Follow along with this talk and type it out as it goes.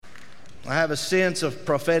I have a sense of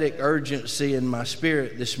prophetic urgency in my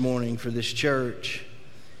spirit this morning for this church.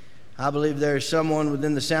 I believe there is someone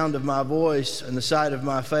within the sound of my voice and the sight of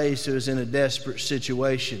my face who is in a desperate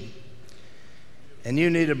situation. And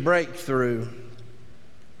you need a breakthrough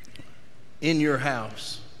in your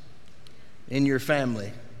house, in your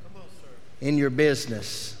family, in your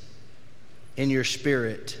business, in your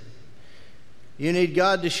spirit. You need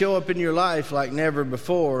God to show up in your life like never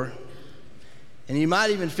before. And you might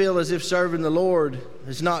even feel as if serving the Lord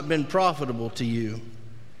has not been profitable to you.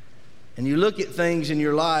 And you look at things in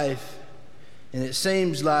your life and it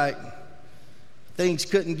seems like things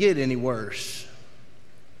couldn't get any worse.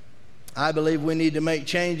 I believe we need to make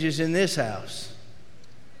changes in this house.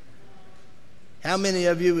 How many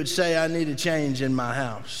of you would say, I need a change in my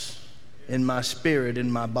house, in my spirit,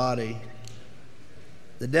 in my body?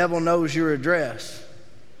 The devil knows your address.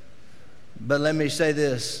 But let me say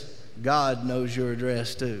this, God knows your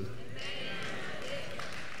address too.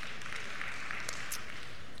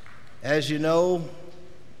 As you know,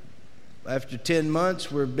 after 10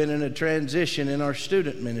 months, we've been in a transition in our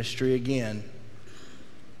student ministry again.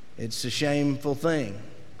 It's a shameful thing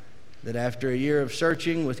that after a year of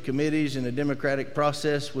searching with committees and a democratic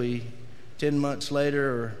process, we 10 months later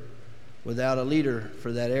are without a leader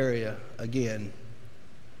for that area again.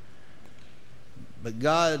 But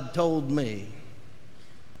God told me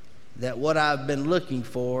that what I've been looking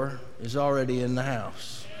for is already in the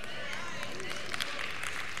house.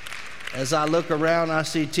 As I look around, I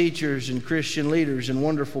see teachers and Christian leaders and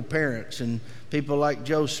wonderful parents and people like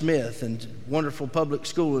Joe Smith and wonderful public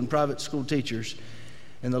school and private school teachers.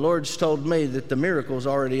 And the Lord's told me that the miracle's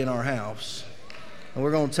already in our house. And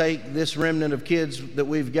we're going to take this remnant of kids that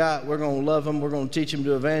we've got, we're going to love them, we're going to teach them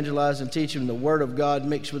to evangelize and teach them the Word of God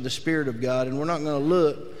mixed with the Spirit of God. And we're not going to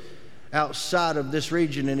look outside of this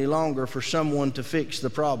region any longer for someone to fix the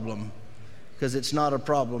problem, because it's not a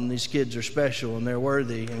problem. These kids are special and they're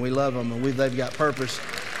worthy and we love them and they've got purpose.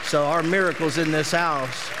 So our miracle's in this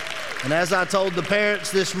house. And as I told the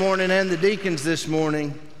parents this morning and the deacons this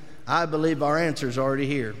morning, I believe our answer's already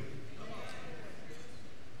here.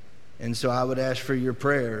 And so I would ask for your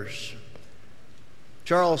prayers.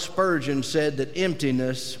 Charles Spurgeon said that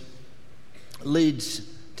emptiness leads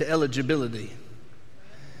to eligibility.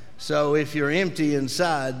 So if you're empty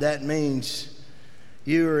inside, that means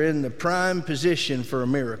you are in the prime position for a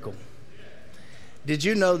miracle. Did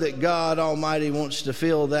you know that God Almighty wants to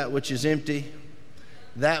fill that which is empty,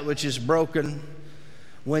 that which is broken?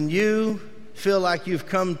 When you feel like you've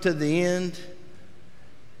come to the end,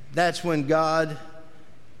 that's when God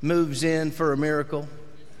moves in for a miracle.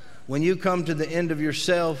 When you come to the end of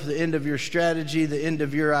yourself, the end of your strategy, the end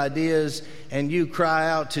of your ideas, and you cry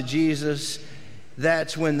out to Jesus,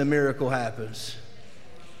 that's when the miracle happens.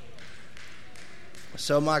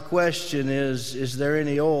 So my question is there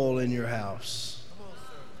any oil in your house?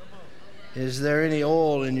 Is there any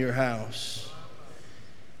oil in your house?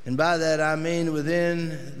 And by that I mean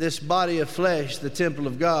within this body of flesh, the temple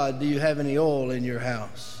of God, do you have any oil in your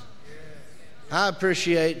house? I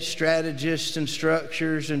appreciate strategists and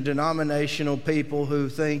structures and denominational people who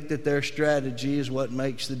think that their strategy is what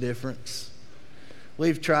makes the difference.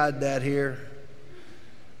 We've tried that here.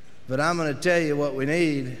 But I'm going to tell you what we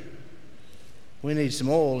need. We need some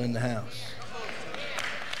oil in the house.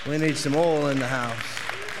 We need some oil in the house.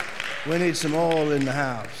 We need some oil in the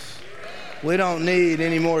house. We don't need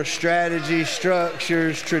any more strategy,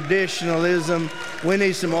 structures, traditionalism. We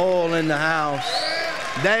need some oil in the house.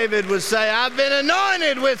 David would say, I've been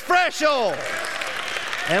anointed with fresh oil.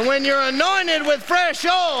 And when you're anointed with fresh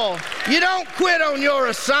oil, you don't quit on your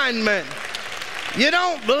assignment. You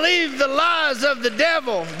don't believe the lies of the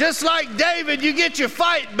devil. Just like David, you get your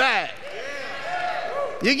fight back.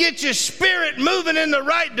 You get your spirit moving in the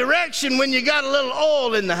right direction when you got a little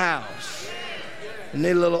oil in the house. You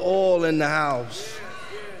need a little oil in the house.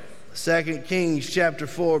 2 Kings chapter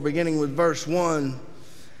 4, beginning with verse 1.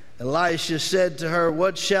 Elisha said to her,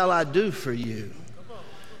 what shall I do for you?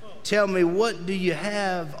 Tell me, what do you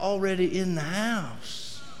have already in the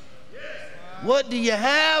house? What do you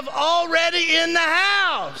have already in the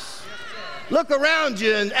house? Look around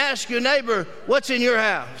you and ask your neighbor, what's in your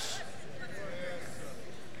house?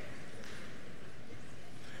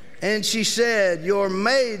 And she said, your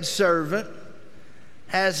maidservant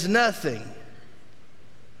has nothing.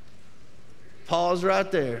 Pause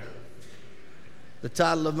right there. The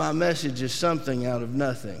title of my message is Something Out of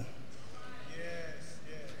Nothing.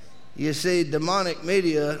 You see, demonic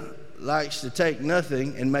media likes to take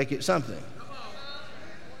nothing and make it something.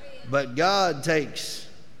 But God takes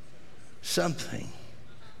something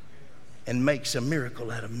and makes a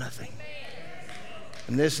miracle out of nothing.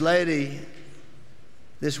 And this lady,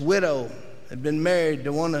 this widow, had been married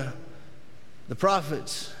to one of the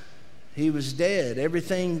prophets. He was dead.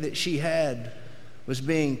 Everything that she had was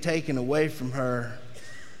being taken away from her.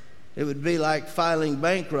 It would be like filing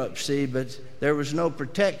bankruptcy, but there was no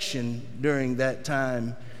protection during that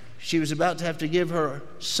time. She was about to have to give her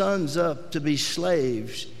sons up to be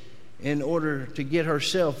slaves in order to get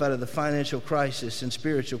herself out of the financial crisis and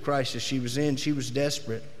spiritual crisis she was in. She was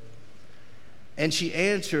desperate. And she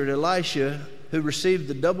answered Elisha, who received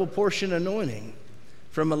the double portion anointing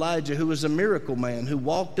from Elijah, who was a miracle man, who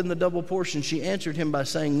walked in the double portion. She answered him by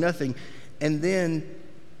saying nothing. And then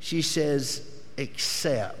she says,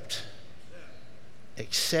 accept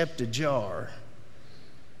a jar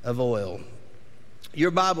of oil.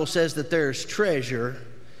 Your Bible says that there's treasure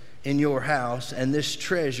in your house, and this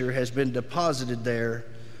treasure has been deposited there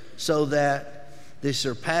so that the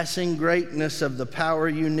surpassing greatness of the power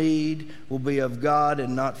you need will be of God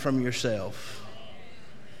and not from yourself.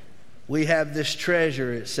 We have this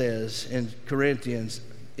treasure, it says in Corinthians,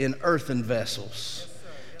 in earthen vessels,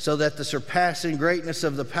 so that the surpassing greatness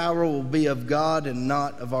of the power will be of God and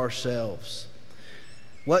not of ourselves.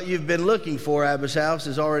 What you've been looking for, Abba's house,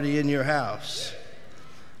 is already in your house.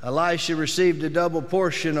 Elisha received a double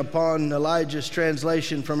portion upon Elijah's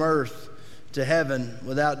translation from earth to heaven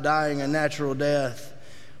without dying a natural death.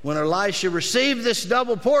 When Elisha received this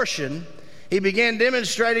double portion, he began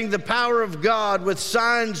demonstrating the power of God with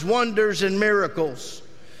signs, wonders, and miracles.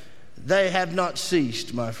 They have not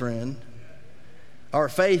ceased, my friend. Our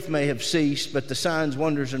faith may have ceased, but the signs,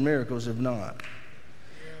 wonders, and miracles have not.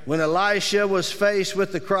 When Elisha was faced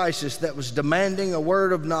with the crisis that was demanding a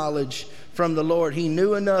word of knowledge from the Lord, he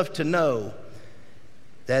knew enough to know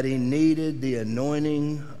that he needed the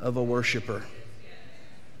anointing of a worshiper.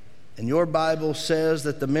 And your Bible says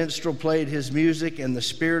that the minstrel played his music, and the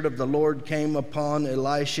Spirit of the Lord came upon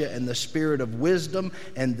Elisha, and the Spirit of wisdom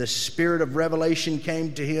and the Spirit of revelation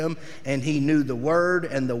came to him, and he knew the word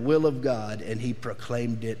and the will of God, and he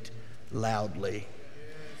proclaimed it loudly.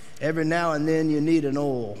 Every now and then you need an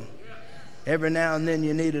oil. Every now and then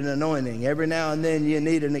you need an anointing. Every now and then you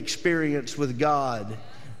need an experience with God.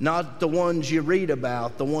 Not the ones you read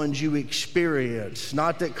about, the ones you experience.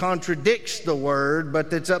 Not that contradicts the word,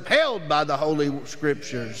 but that's upheld by the Holy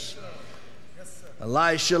Scriptures.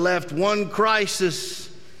 Elisha left one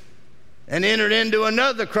crisis and entered into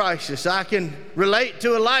another crisis. I can relate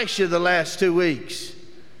to Elisha the last 2 weeks.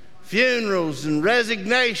 Funerals and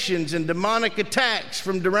resignations and demonic attacks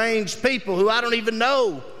from deranged people who I don't even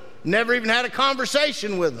know. Never even had a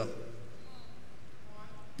conversation with them.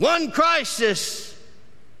 One crisis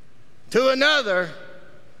to another,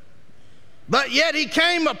 but yet he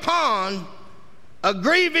came upon a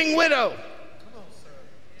grieving widow.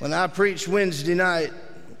 When I preached Wednesday night,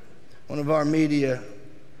 one of our media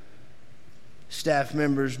staff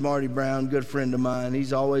members, Marty Brown, good friend of mine,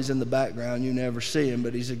 he's always in the background. You never see him,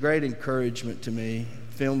 but he's a great encouragement to me.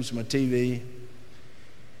 Films my TV.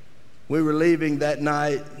 We were leaving that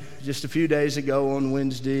night just a few days ago on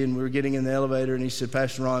Wednesday, and we were getting in the elevator, and he said,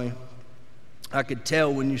 Pastor Ronnie, I could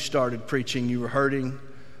tell when you started preaching you were hurting.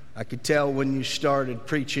 I could tell when you started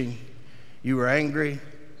preaching you were angry.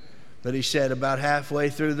 But he said about halfway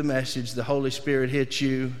through the message, the Holy Spirit hit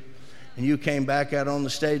you, and you came back out on the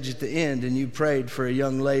stage at the end, and you prayed for a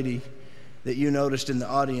young lady that you noticed in the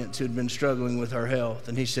audience who'd been struggling with her health.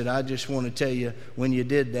 And he said, I just want to tell you, when you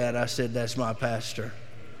did that, I said, that's my pastor.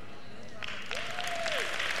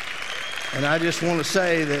 And I just want to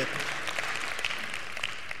say that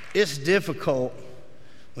it's difficult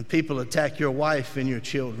when people attack your wife and your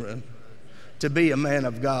children to be a man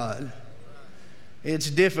of God. It's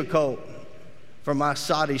difficult for my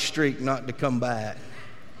Saudi streak not to come back.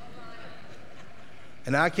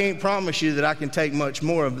 And I can't promise you that I can take much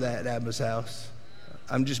more of that, Abba's house.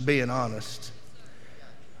 I'm just being honest.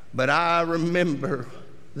 But I remember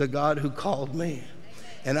the God who called me.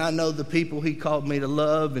 And I know the people he called me to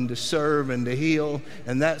love and to serve and to heal.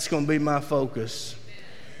 And that's going to be my focus,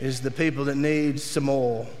 is the people that need some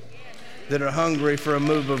oil, that are hungry for a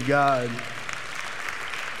move of God.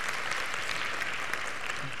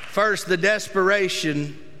 First, the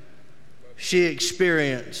desperation she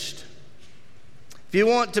experienced. If you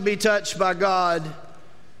want to be touched by God,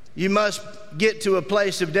 you must get to a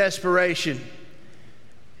place of desperation.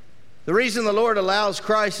 The reason the Lord allows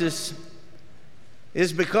crisis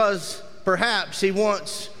is because perhaps he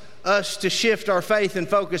wants us to shift our faith and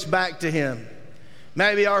focus back to him.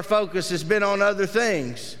 Maybe our focus has been on other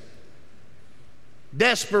things.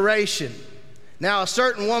 Desperation. Now a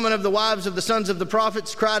certain woman of the wives of the sons of the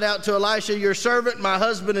prophets cried out to Elisha, your servant, my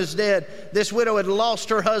husband is dead. This widow had lost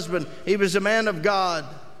her husband. He was a man of God.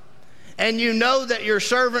 And you know that your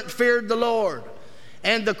servant feared the Lord.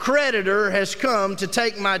 And the creditor has come to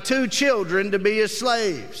take my 2 children to be his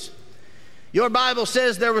slaves. Your Bible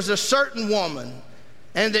says there was a certain woman,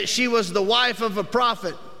 and that she was the wife of a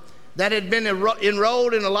prophet that had been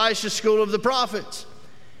enrolled in Elisha's school of the prophets.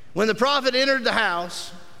 When the prophet entered the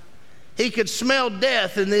house, he could smell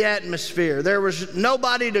death in the atmosphere. There was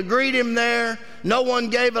nobody to greet him there. No one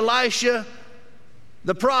gave Elisha,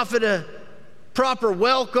 the prophet, a proper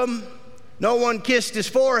welcome. No one kissed his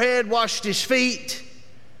forehead, washed his feet.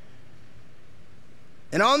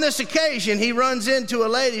 And on this occasion, he runs into a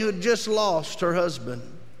lady who had just lost her husband.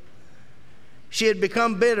 She had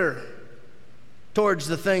become bitter towards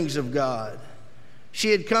the things of God.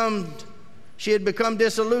 She had become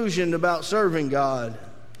disillusioned about serving God.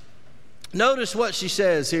 Notice what she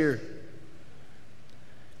says here.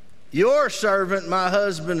 Your servant, my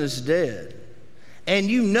husband, is dead, and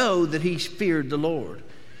you know that he feared the Lord.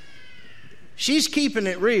 She's keeping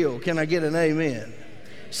it real. Can I get an amen?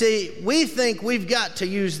 See, we think we've got to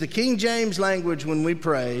use the King James language when we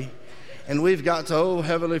pray, and we've got to, oh,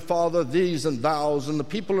 Heavenly Father, these and thous, and the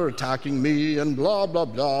people are attacking me, and blah, blah,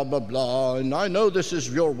 blah, blah, blah, and I know this is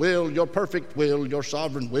your will, your perfect will, your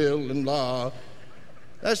sovereign will, and blah.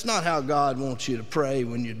 That's not how God wants you to pray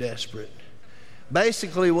when you're desperate.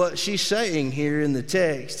 Basically, what she's saying here in the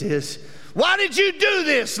text is, why did you do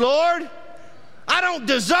this, Lord? I don't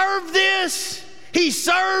deserve this. He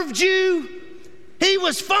served you. He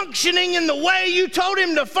was functioning in the way you told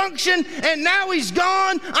him to function, and now he's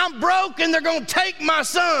gone. I'm broke, and they're going to take my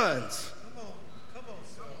sons. Come on,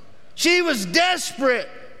 son. She was desperate,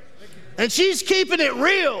 and she's keeping it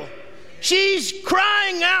real. She's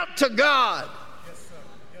crying out to God. Yes, sir.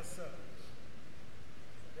 Yes, sir.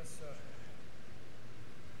 Yes,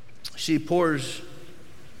 sir. She pours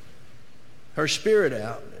her spirit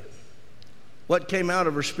out. What came out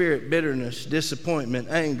of her spirit? Bitterness, disappointment,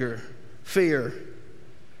 anger, fear.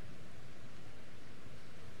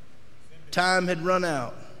 Time had run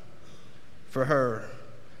out for her.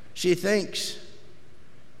 She thinks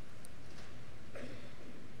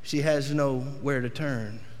she has nowhere to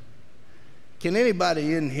turn. Can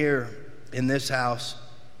anybody in here in this house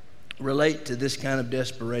relate to this kind of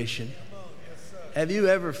desperation? Have you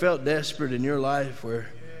ever felt desperate in your life where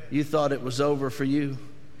you thought it was over for you?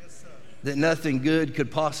 That nothing good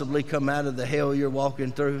could possibly come out of the hell you're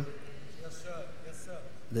walking through? Yes, sir. Yes, sir.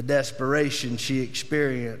 The desperation she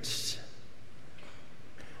experienced.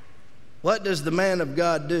 What does the man of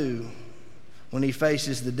God do when he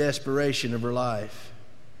faces the desperation of her life?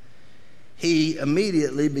 He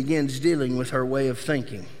immediately begins dealing with her way of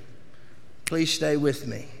thinking. Please stay with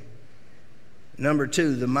me. Number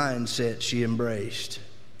 2, the mindset she embraced.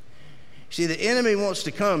 See, the enemy wants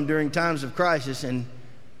to come during times of crisis and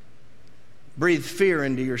breathe fear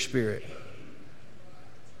into your spirit.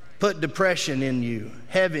 Put depression in you,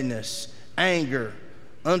 heaviness, anger,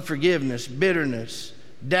 unforgiveness, bitterness,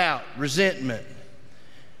 doubt, resentment.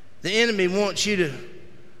 The enemy wants you to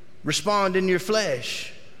respond in your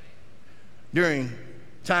flesh during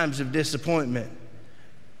times of disappointment.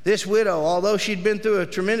 This widow, although she'd been through a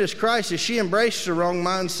tremendous crisis, she embraced the wrong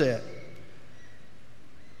mindset.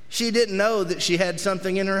 She didn't know that she had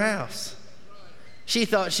something in her house. She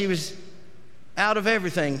thought she was out of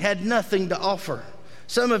everything, had nothing to offer.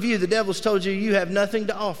 Some of you, the devil's told you you have nothing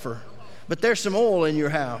to offer, but there's some oil in your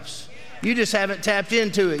house. You just haven't tapped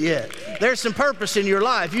into it yet. There's some purpose in your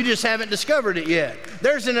life. You just haven't discovered it yet.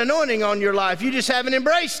 There's an anointing on your life. You just haven't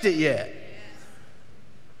embraced it yet.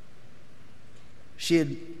 She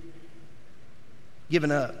had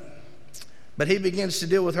given up. But he begins to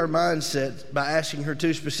deal with her mindset by asking her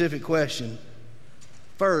 2 specific questions.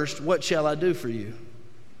 First, what shall I do for you?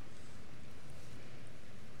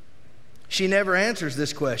 She never answers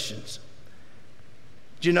these questions.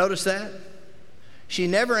 Did you notice that? She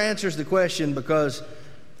never answers the question because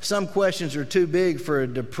some questions are too big for a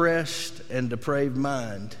depressed and depraved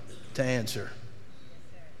mind to answer.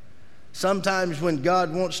 Sometimes when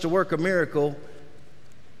God wants to work a miracle,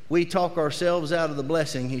 we talk ourselves out of the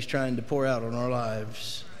blessing he's trying to pour out on our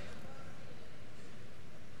lives.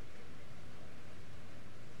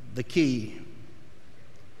 The key,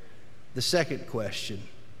 the second question,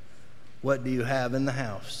 what do you have in the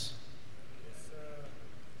house?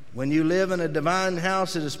 When you live in a divine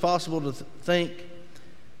house, it is possible to think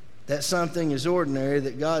that something is ordinary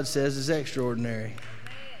that God says is extraordinary.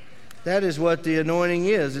 That is what the anointing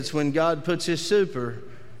is. It's when God puts his super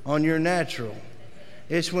on your natural.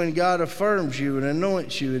 It's when God affirms you and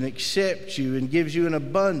anoints you and accepts you and gives you an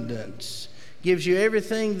abundance, gives you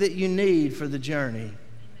everything that you need for the journey.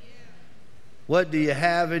 What do you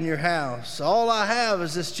have in your house? All I have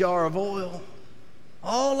is this jar of oil.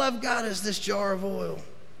 All I've got is this jar of oil.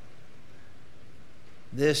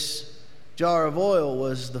 This jar of oil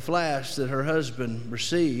was the flask that her husband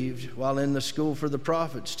received while in the school for the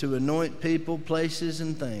prophets to anoint people, places,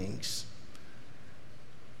 and things.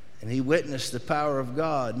 And he witnessed the power of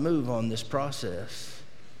God move on this process.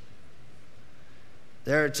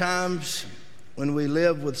 There are times when we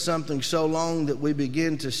live with something so long that we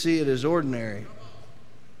begin to see it as ordinary,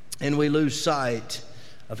 and we lose sight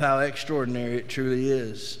of how extraordinary it truly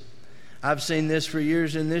is. I've seen this for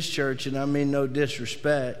years in this church, and I mean no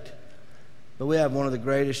disrespect, but we have one of the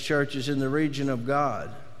greatest churches in the region of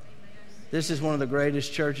God. This is one of the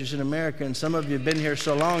greatest churches in America, and some of you have been here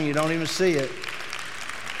so long you don't even see it.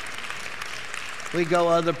 We go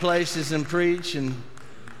other places and preach, and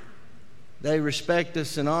they respect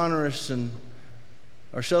us and honor us and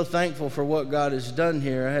are so thankful for what God has done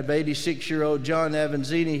here. I have 86-year-old John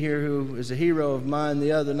Avanzini here, who is a hero of mine,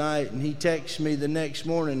 the other night, and he texts me the next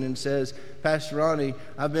morning and says, Pastor Ronnie,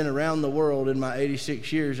 I've been around the world in my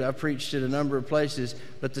 86 years. I've preached at a number of places,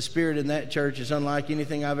 but the spirit in that church is unlike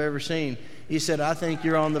anything I've ever seen. He said, I think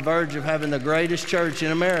you're on the verge of having the greatest church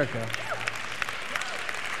in America.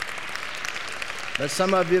 But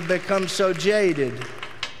some of you have become so jaded,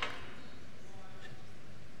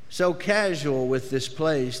 so casual with this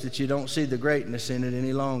place that you don't see the greatness in it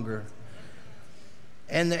any longer.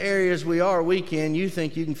 And the areas we are weak in, you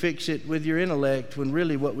think you can fix it with your intellect when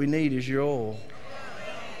really what we need is your oil.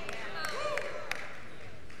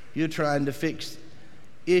 You're trying to fix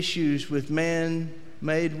issues with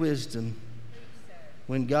man-made wisdom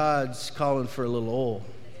when God's calling for a little oil.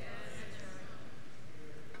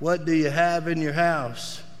 What do you have in your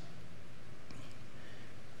house?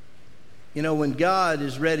 You know, when God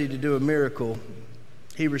is ready to do a miracle,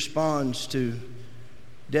 he responds to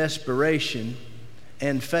desperation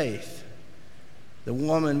and faith. The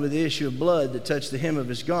woman with the issue of blood that touched the hem of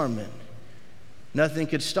his garment, nothing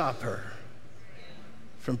could stop her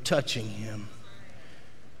from touching him.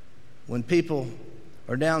 When people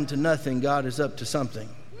are down to nothing, God is up to something.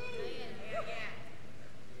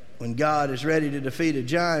 When God is ready to defeat a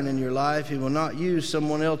giant in your life, he will not use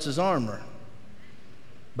someone else's armor,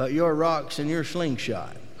 but your rocks and your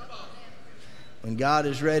slingshot. When God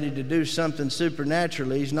is ready to do something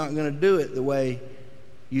supernaturally, he's not going to do it the way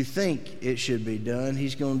you think it should be done.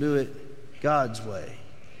 He's going to do it God's way,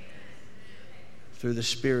 through the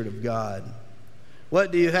Spirit of God.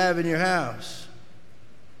 What do you have in your house?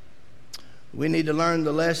 We need to learn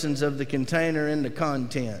the lessons of the container and the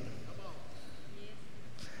content.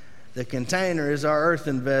 The container is our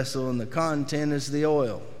earthen vessel, and the content is the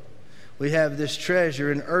oil. We have this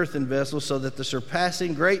treasure in earthen vessels so that the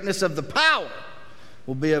surpassing greatness of the power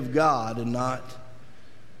will be of God and not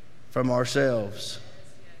from ourselves.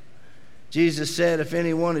 Jesus said, if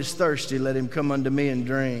anyone is thirsty, let him come unto me and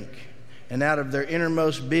drink. And out of their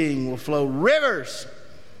innermost being will flow rivers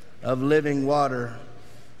of living water.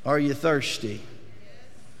 Are you thirsty?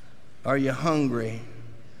 Are you hungry?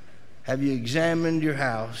 Have you examined your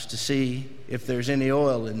house to see if there's any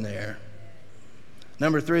oil in there?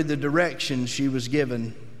 Number 3, the direction she was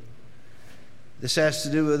given. This has to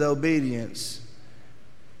do with obedience.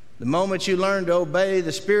 The moment you learn to obey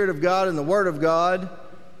the Spirit of God and the Word of God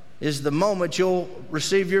is the moment you'll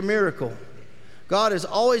receive your miracle. God is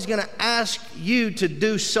always going to ask you to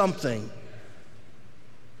do something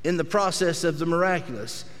in the process of the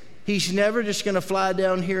miraculous. He's never just going to fly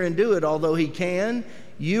down here and do it, although he can.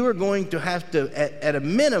 You are going to have to, at a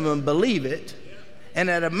minimum, believe it, and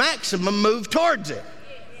at a maximum, move towards it.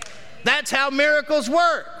 That's how miracles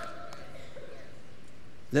work.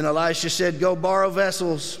 Then Elisha said, go borrow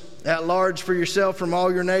vessels at large for yourself from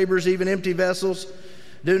all your neighbors, even empty vessels.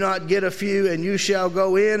 Do not get a few, and you shall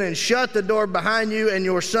go in and shut the door behind you and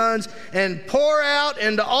your sons, and pour out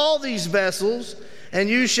into all these vessels, and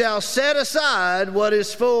you shall set aside what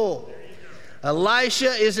is full.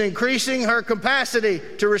 Elisha is increasing her capacity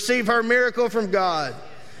to receive her miracle from God,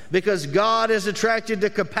 because God is attracted to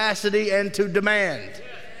capacity and to demand.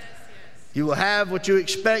 You will have what you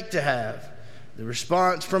expect to have. The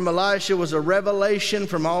response from Elisha was a revelation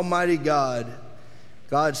from Almighty God.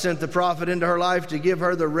 God sent the prophet into her life to give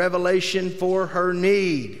her the revelation for her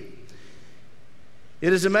need.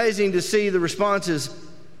 It is amazing to see the responses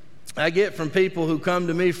I get from people who come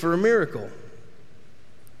to me for a miracle.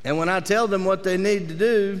 And when I tell them what they need to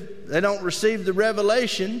do, they don't receive the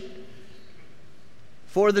revelation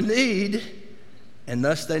for the need, and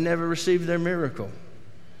thus they never receive their miracle.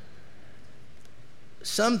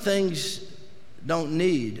 Some things don't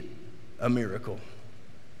need a miracle.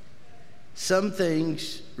 Some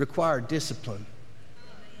things require discipline.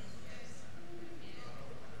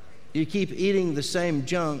 You keep eating the same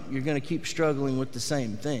junk, you're going to keep struggling with the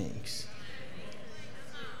same things.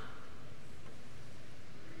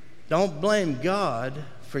 Don't blame God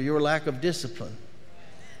for your lack of discipline.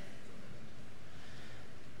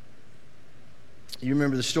 You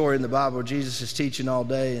remember the story in the Bible, Jesus is teaching all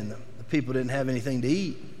day and the people didn't have anything to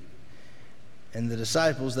eat. And the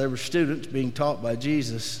disciples, they were students being taught by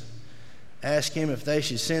Jesus, asked him if they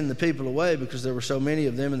should send the people away because there were so many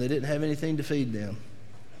of them and they didn't have anything to feed them.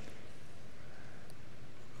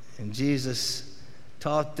 And Jesus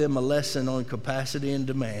taught them a lesson on capacity and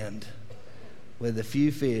demand with a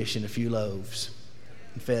few fish and a few loaves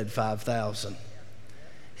and fed 5,000.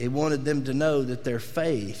 He wanted them to know that their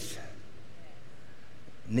faith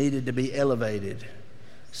needed to be elevated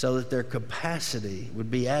so that their capacity would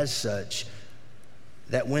be as such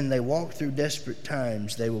that when they walk through desperate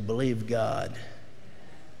times, they will believe God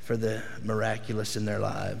for the miraculous in their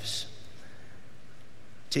lives.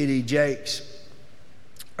 T.D. Jakes,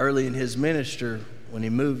 early in his ministry, when he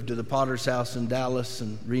moved to the Potter's House in Dallas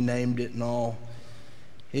and renamed it and all,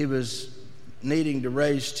 he was needing to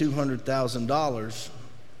raise $200,000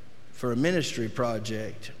 for a ministry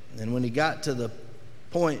project. And when he got to the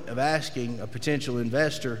point of asking a potential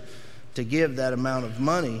investor to give that amount of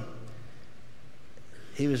money,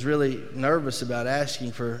 he was really nervous about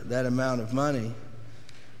asking for that amount of money.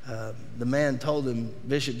 The man told him,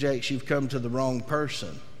 "Bishop Jakes, you've come to the wrong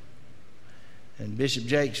person." And Bishop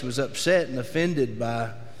Jakes was upset and offended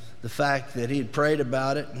by the fact that he had prayed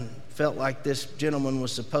about it and felt like this gentleman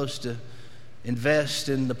was supposed to invest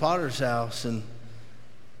in the Potter's House. And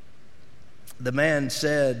the man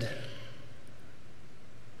said,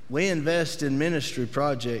 "We invest in ministry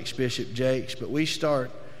projects, Bishop Jakes, but we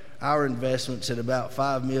start our investments at about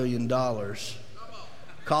 $5 million.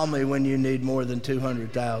 Call me when you need more than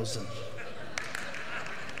 $200,000.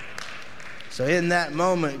 So in that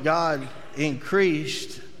moment, God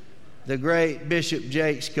increased the great Bishop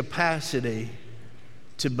Jakes' capacity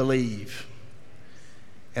to believe.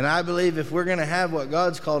 And I believe if we're going to have what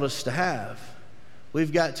God's called us to have,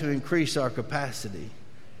 we've got to increase our capacity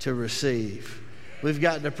to receive. We've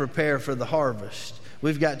got to prepare for the harvest.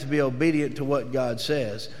 We've got to be obedient to what God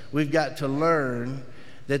says. We've got to learn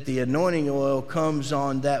that the anointing oil comes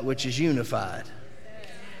on that which is unified.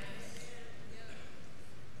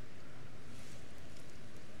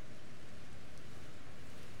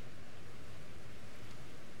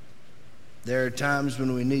 There are times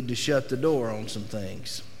when we need to shut the door on some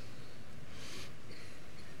things.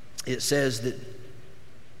 It says that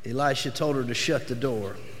Elisha told her to shut the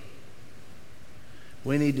door.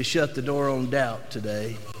 We need to shut the door on doubt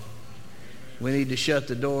today. We need to shut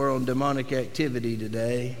the door on demonic activity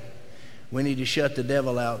today. We need to shut the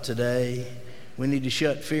devil out today. We need to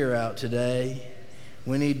shut fear out today.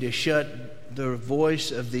 We need to shut the voice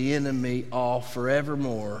of the enemy off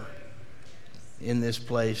forevermore in this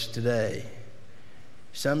place today.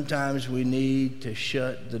 Sometimes we need to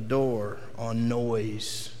shut the door on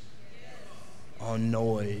noise. On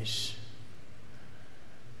noise.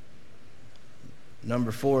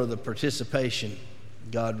 Number 4, the participation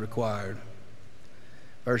God required.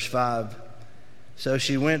 Verse 5, so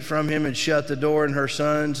she went from him and shut the door and her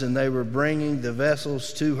sons, and they were bringing the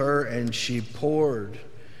vessels to her, and she poured.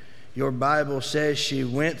 Your Bible says she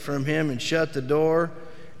went from him and shut the door,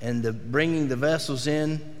 and bringing the vessels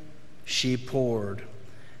in, she poured.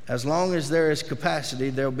 As long as there is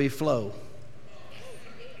capacity, there'll be flow.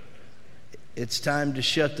 It's time to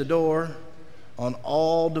shut the door on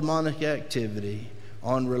all demonic activity,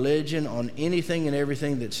 on religion, on anything and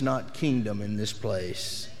everything that's not kingdom in this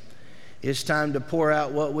place. It's time to pour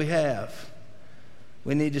out what we have.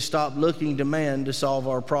 We need to stop looking to man to solve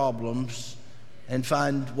our problems and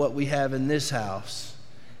find what we have in this house,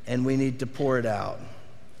 and we need to pour it out.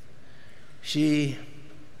 She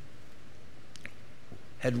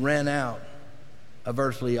had ran out of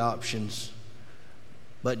earthly options,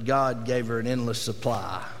 but God gave her an endless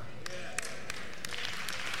supply.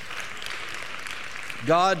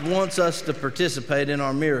 God wants us to participate in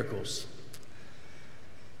our miracles.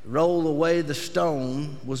 Roll away the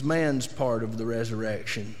stone was man's part of the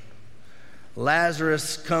resurrection.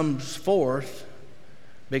 Lazarus comes forth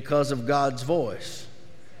because of God's voice.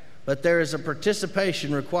 But there is a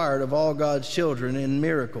participation required of all God's children in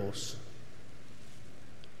miracles.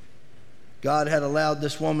 God had allowed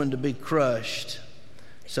this woman to be crushed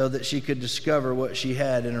so that she could discover what she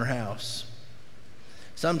had in her house.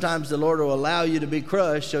 Sometimes the Lord will allow you to be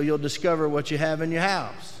crushed so you'll discover what you have in your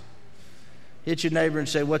house. Hit your neighbor and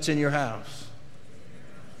say, what's in your house?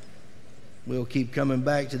 We'll keep coming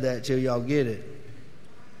back to that till y'all get it.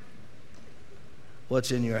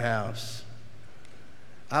 What's in your house?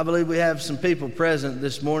 I believe we have some people present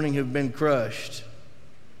this morning who've been crushed.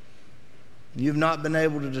 You've not been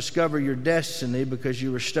able to discover your destiny because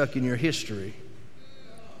you were stuck in your history.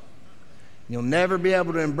 You'll never be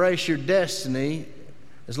able to embrace your destiny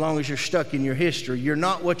as long as you're stuck in your history. You're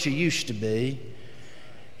not what you used to be.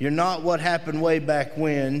 You're not what happened way back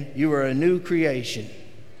when. You are a new creation.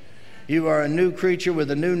 You are a new creature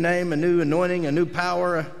with a new name, a new anointing, a new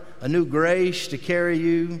power, a new grace to carry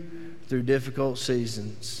you through difficult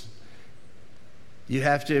seasons. You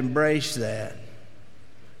have to embrace that.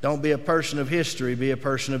 Don't be a person of history, be a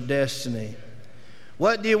person of destiny.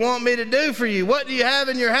 What do you want me to do for you? What do you have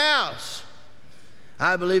in your house?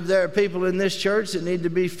 I believe there are people in this church that need to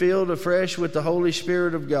be filled afresh with the Holy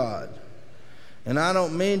Spirit of God. And I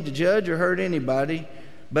don't mean to judge or hurt anybody,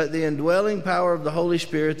 but the indwelling power of the Holy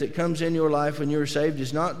Spirit that comes in your life when you're saved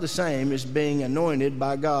is not the same as being anointed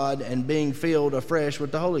by God and being filled afresh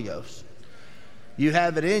with the Holy Ghost. You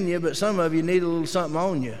have it in you, but some of you need a little something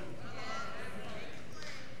on you.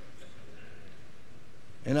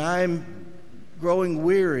 And I'm growing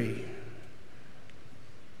weary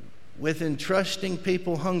with entrusting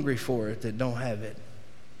people hungry for it that don't have it.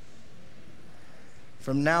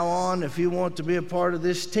 From now on, if you want to be a part of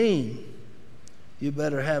this team, you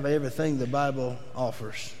better have everything the Bible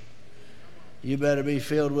offers. You better be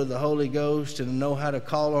filled with the Holy Ghost and know how to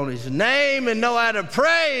call on His name and know how to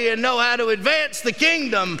pray and know how to advance the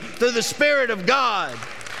kingdom through the Spirit of God.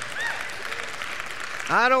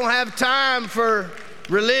 I don't have time for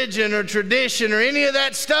religion or tradition or any of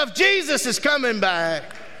that stuff. Jesus is coming back.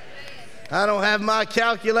 I don't have my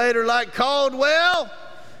calculator like Caldwell,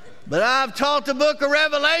 but I've taught the book of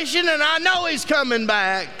Revelation and I know He's coming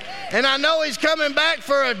back. And I know He's coming back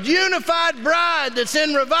for a unified bride that's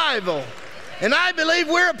in revival. And I believe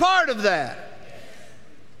we're a part of that.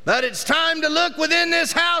 But it's time to look within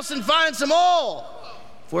this house and find some oil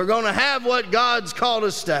if we're going to have what God's called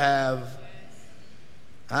us to have.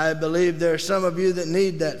 I believe there are some of you that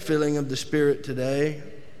need that filling of the Spirit today.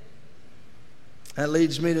 That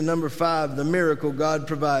leads me to number 5, the miracle God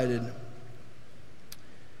provided.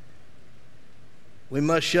 We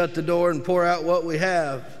must shut the door and pour out what we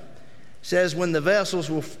have. It says, when the vessels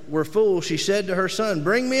were full, she said to her son,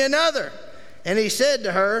 bring me another. And he said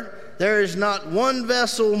to her, there is not one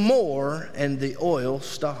vessel more, and the oil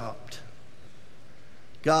stopped.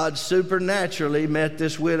 God supernaturally met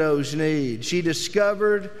this widow's need. She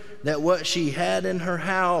discovered that what she had in her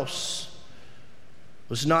house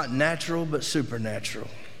was not natural but supernatural.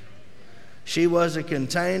 She was a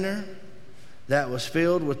container that was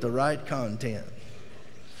filled with the right content.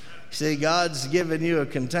 See, God's given you a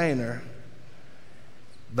container,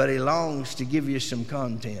 but He longs to give you some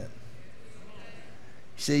content.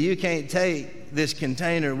 See, you can't take this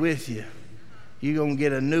container with you. You're going to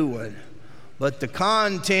get a new one. But the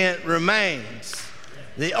content remains.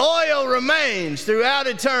 The oil remains throughout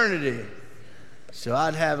eternity. So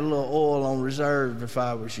I'd have a little oil on reserve if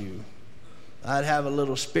I was you. I'd have a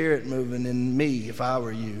little Spirit moving in me if I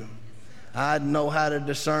were you. I'd know how to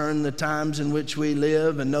discern the times in which we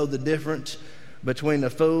live and know the difference between a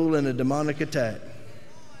fool and a demonic attack.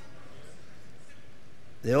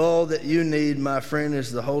 The oil that you need, my friend,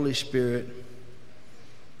 is the Holy Spirit.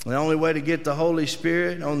 The only way to get the Holy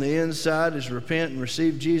Spirit on the inside is repent and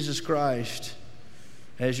receive Jesus Christ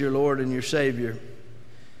as your Lord and your Savior.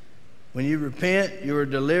 When you repent, you are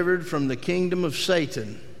delivered from the kingdom of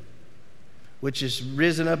Satan, which has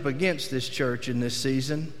risen up against this church in this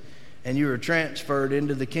season, and you are transferred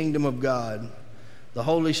into the kingdom of God. The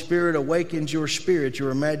Holy Spirit awakens your spirit, your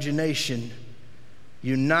imagination,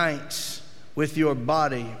 unites with your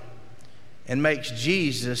body, and makes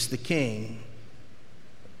Jesus the King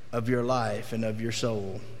of your life and of your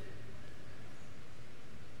soul.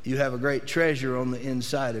 You have a great treasure on the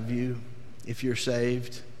inside of you if you're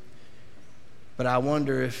saved. But I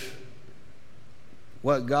wonder if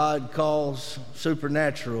what God calls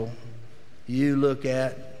supernatural, you look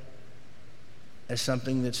at as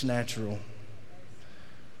something that's natural.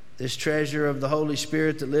 This treasure of the Holy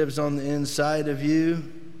Spirit that lives on the inside of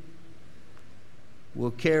you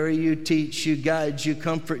will carry you, teach you, guide you,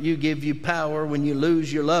 comfort you, give you power when you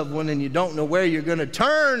lose your loved one and you don't know where you're going to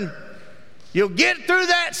turn. You'll get through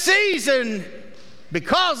that season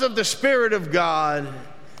because of the Spirit of God.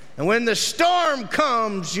 And when the storm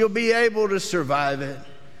comes, you'll be able to survive it.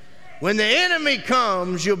 When the enemy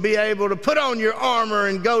comes, you'll be able to put on your armor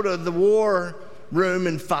and go to the war room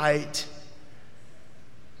and fight.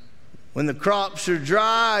 When the crops are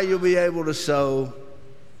dry, you'll be able to sow.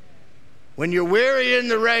 When you're weary in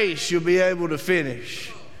the race, you'll be able to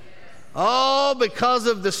finish. All because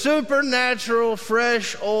of the supernatural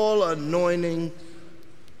fresh oil anointing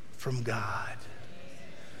from God.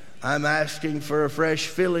 I'm asking for a fresh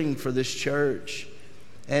filling for this church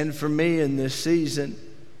and for me in this season.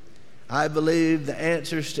 I believe the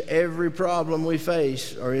answers to every problem we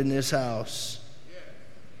face are in this house.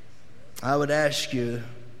 I would ask you,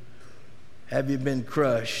 have you been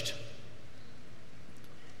crushed?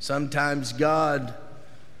 Sometimes God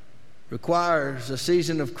requires a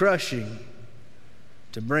season of crushing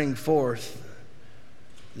to bring forth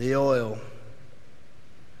the oil.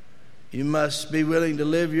 You must be willing to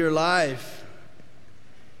live your life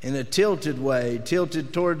in a tilted way,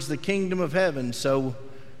 tilted towards the kingdom of heaven, so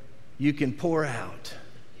you can pour out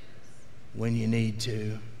when you need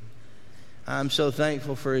to. I'm so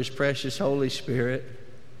thankful for His precious Holy Spirit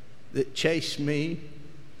that chased me,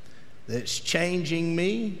 that's changing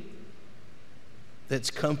me, that's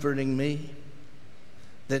comforting me,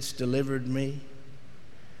 that's delivered me,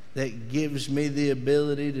 that gives me the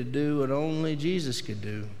ability to do what only Jesus could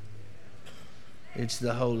do. It's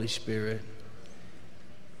the Holy Spirit.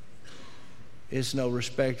 It's no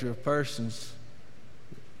respecter of persons.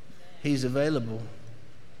 He's available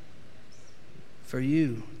for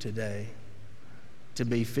you today to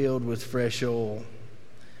be filled with fresh oil.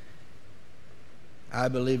 I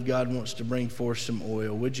believe God wants to bring forth some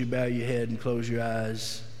oil. Would you bow your head and close your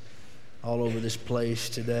eyes all over this place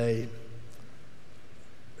today?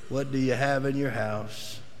 What do you have in your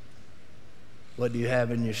house? What do you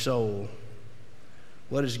have in your soul?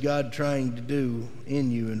 What is God trying to do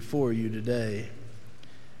in you and for you today?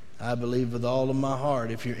 I believe with all of my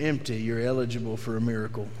heart, if you're empty, you're eligible for a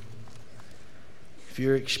miracle. If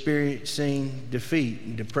you're experiencing defeat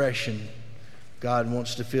and depression, God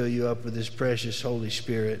wants to fill you up with His precious Holy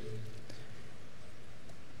Spirit.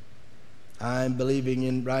 I'm believing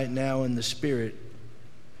in right now in the Spirit,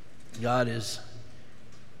 God is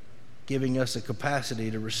giving us a capacity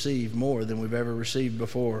to receive more than we've ever received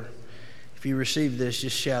before. If you receive this,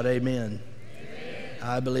 just shout amen. Amen.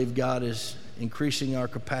 I believe God is increasing our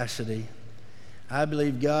capacity. I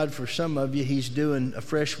believe God, for some of you, He's doing a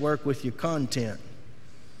fresh work with your content.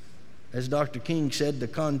 As Dr. King said, the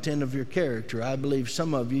content of your character. I believe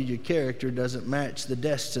some of you, your character doesn't match the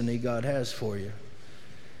destiny God has for you.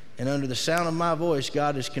 And under the sound of my voice,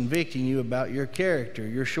 God is convicting you about your character,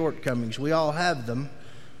 your shortcomings. We all have them,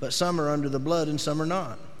 but some are under the blood and some are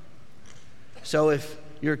not. So if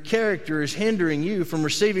your character is hindering you from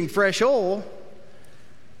receiving fresh oil,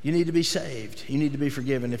 you need to be saved. You need to be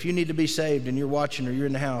forgiven. If you need to be saved and you're watching or you're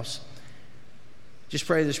in the house, just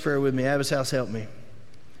pray this prayer with me. Abba's House, help me.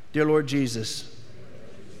 Dear Lord Jesus,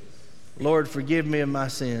 Lord, forgive me of my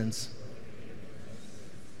sins.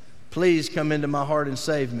 Please come into my heart and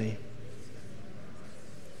save me.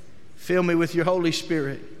 Fill me with your Holy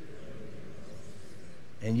Spirit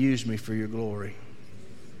and use me for your glory.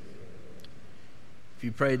 If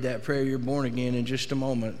you prayed that prayer, you're born again. In just a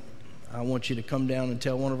moment, I want you to come down and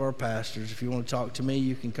tell one of our pastors. If you want to talk to me,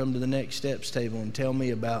 you can come to the Next Steps table and tell me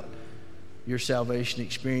about your salvation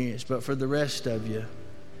experience. But for the rest of you,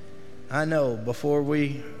 I know before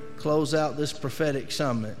we close out this prophetic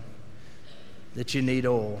summit that you need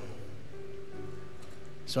oil.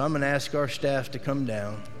 So I'm going to ask our staff to come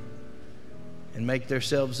down and make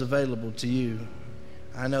themselves available to you.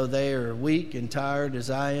 I know they are weak and tired as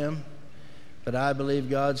I am, but I believe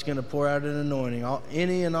God's going to pour out an anointing.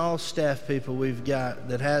 Any and all staff people we've got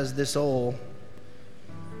that has this oil,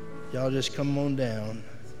 y'all just come on down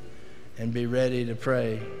and be ready to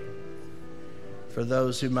pray for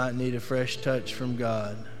those who might need a fresh touch from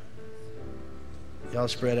God. Y'all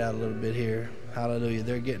spread out a little bit here. Hallelujah.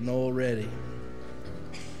 They're getting oil ready.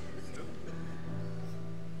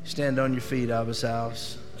 Stand on your feet, Abba's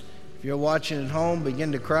House. If you're watching at home,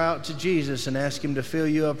 begin to cry out to Jesus and ask Him to fill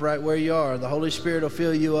you up right where you are. The Holy Spirit will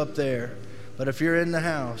fill you up there. But if you're in the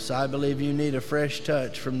house, I believe you need a fresh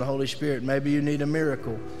touch from the Holy Spirit. Maybe you need a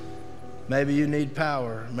miracle. Maybe you need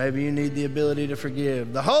power. Maybe you need the ability to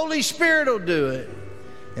forgive. The Holy Spirit will do it.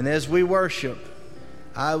 And as we worship,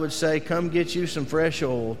 I would say, come get you some fresh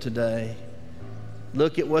oil today.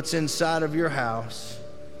 Look at what's inside of your house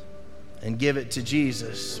and give it to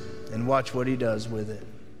Jesus and watch what He does with it.